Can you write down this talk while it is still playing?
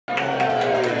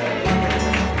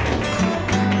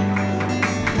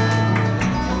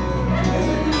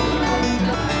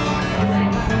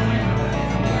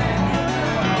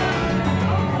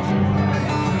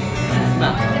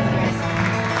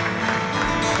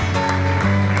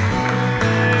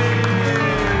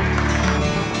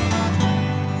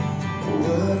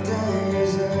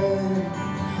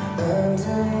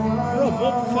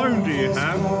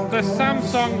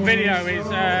Samsung video is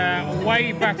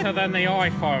way better than the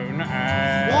iPhone.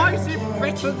 Why is it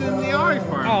better than the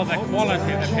iPhone? Oh, the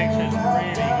quality of the pictures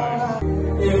really good.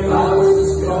 If I was a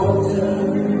sculptor,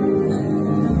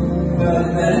 but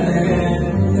then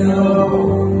again,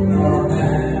 no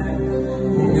man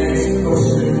who makes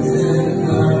potions in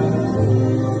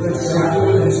the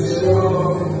challenge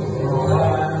show.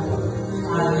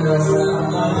 I know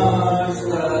how much,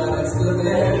 but that's the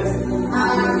best I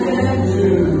can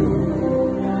do.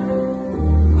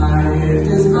 My gift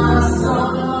is my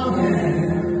song,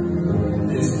 and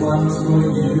this one's for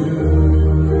you.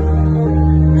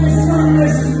 This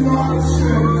is what it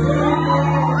should be.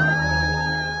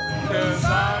 'Cause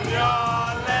I'm your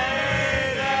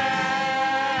lady,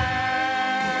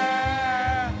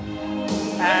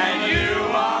 and you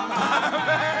are my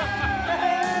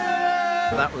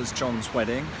man. That was John's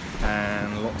wedding,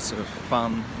 and lots of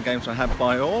fun and games were had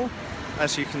by all,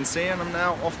 as you can see, and I'm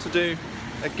now off to do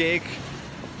a gig.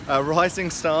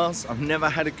 Rising Stars. I've never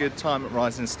had a good time at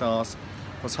Rising Stars.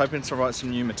 I was hoping to write some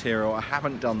new material. I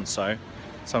haven't done so.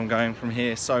 So I'm going from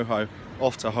here, Soho,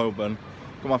 off to Holborn.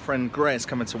 Got my friend Grez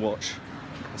coming to watch.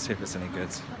 Let's see if it's any good.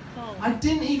 I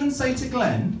didn't even say to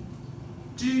Glenn,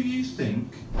 do you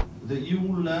think that you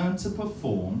will learn to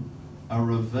perform a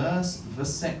reverse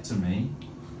vasectomy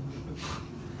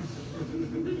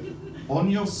on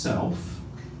yourself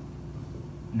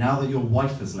now that your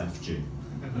wife has left you?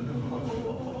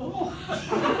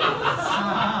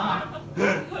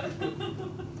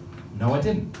 No, I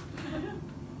didn't.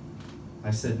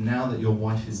 I said, now that your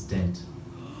wife is dead.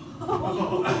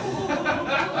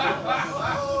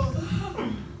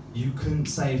 You couldn't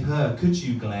save her, could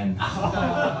you, Glenn?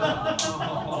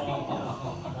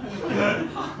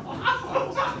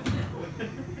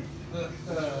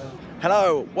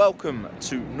 Hello, welcome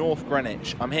to North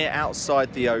Greenwich. I'm here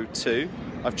outside the O2.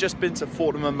 I've just been to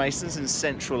Fortnum & Mason's in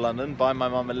central London, buying my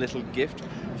mum a little gift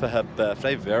for her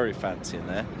birthday, very fancy in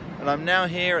there. And I'm now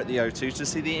here at the O2 to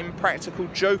see the Impractical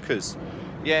Jokers.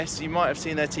 Yes, you might have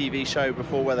seen their TV show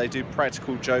before where they do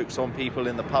practical jokes on people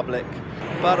in the public.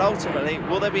 But ultimately,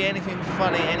 will there be anything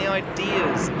funny, any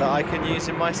ideas that I can use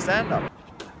in my stand-up?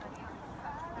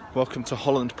 Welcome to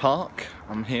Holland Park.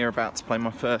 I'm here about to play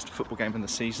my first football game of the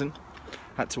season.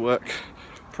 Had to work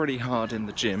pretty hard in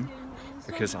the gym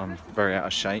because I'm very out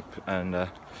of shape, and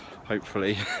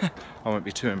hopefully I won't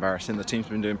be too embarrassing. The team's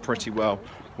been doing pretty well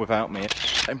without me.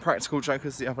 Impractical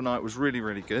Jokers the other night was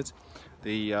really good.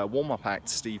 The warm-up act,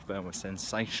 Steve Byrne, was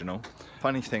sensational.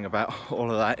 Funny thing about all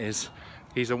of that is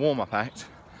he's a warm-up act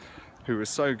who was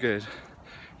so good,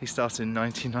 he started in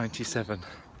 1997.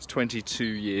 He's 22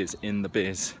 years in the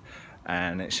biz,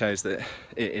 and it shows that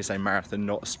it is a marathon,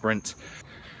 not a sprint.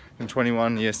 In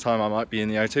 21 years time I might be in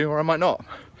the O2 or I might not.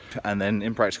 And then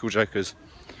Impractical Jokers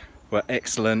were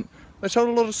excellent. They told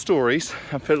a lot of stories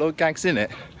and put a lot of gags in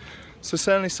it. So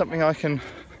certainly something I can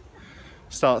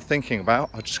start thinking about.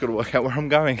 I've just got to work out where I'm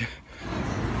going.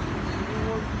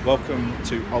 Welcome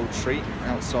to Old Street,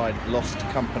 outside Lost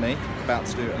Company. About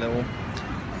to do a little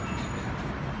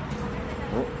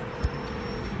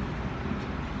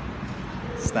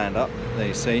stand-up. There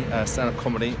you see, stand-up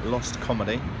comedy, Lost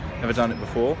Comedy. Never done it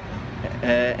before.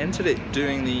 Entered it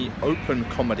doing the Open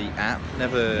Comedy app.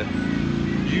 Never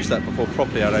used that before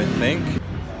properly, I don't think.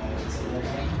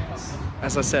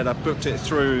 As I said, I booked it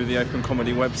through the Open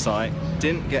Comedy website.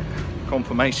 Didn't get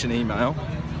confirmation email,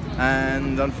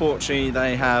 and unfortunately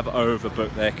they have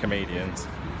overbooked their comedians.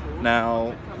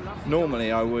 Now,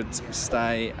 normally I would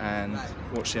stay and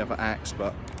watch the other acts,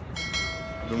 but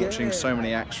I've been watching so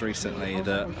many acts recently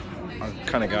that I'm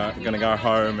kind of going to go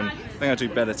home, and I think I'd do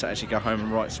better to actually go home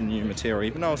and write some new material,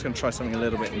 even though I was going to try something a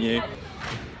little bit new.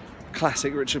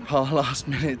 Classic Richard Parr,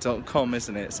 lastminute.com,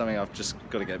 isn't it? Something I've just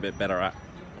got to get a bit better at.